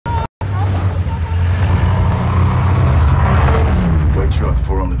truck,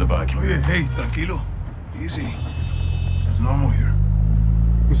 4 under the back. Oye, hey, tranquilo. Easy. It's normal here.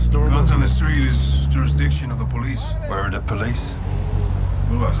 It's normal. Guns on the street is jurisdiction of the police. Where are the police?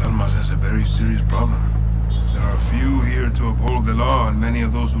 Well, Las Almas has a very serious problem. There are few here to uphold the law, and many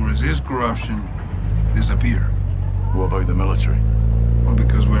of those who resist corruption disappear. What about the military? Well,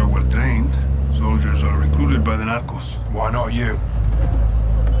 because we're well trained, soldiers are recruited by the narcos. Why not you?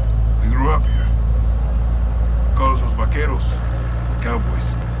 We grew up here. Call us los vaqueros, cowboys.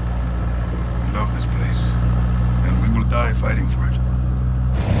 We love this place, and we will die fighting for it.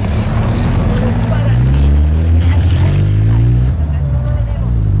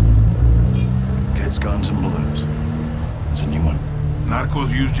 Kids, guns, and balloons. It's a new one.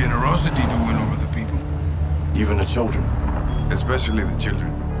 Narcos use generosity to win over the people. Even the children. Especially the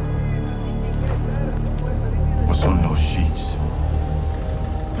children. What's on those sheets?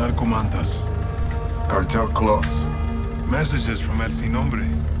 Narcomantas. Cartel cloths. Messages from El Sin Nombre.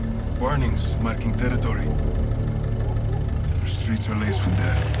 Warnings marking territory. Our streets are laced with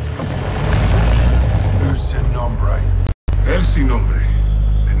death. Who's Sin Nombre? El Sin Nombre.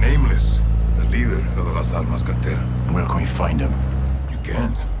 The nameless. The leader of the Las Almas cartel. Where can we find him? You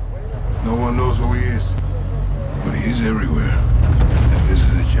can't. No one knows who he is. But he is everywhere. And this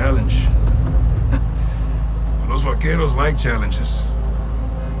is a challenge. Los vaqueros like challenges.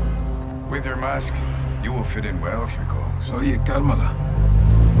 With your mask, you will fit in well if you go. Oye, cálmala.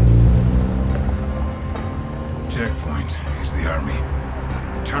 Checkpoint is the army.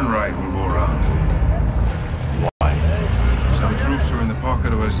 Turn right, we'll go around. Why? Some troops are in the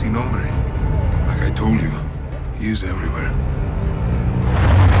pocket of El Sin Nombre. Like I told you, he is everywhere.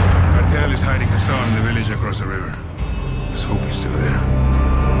 Cartel is hiding Hassan in the village across the river. Let's hope he's still there.